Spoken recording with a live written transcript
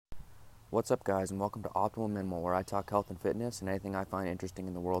What's up, guys, and welcome to Optimal Minimal, where I talk health and fitness and anything I find interesting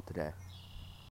in the world today.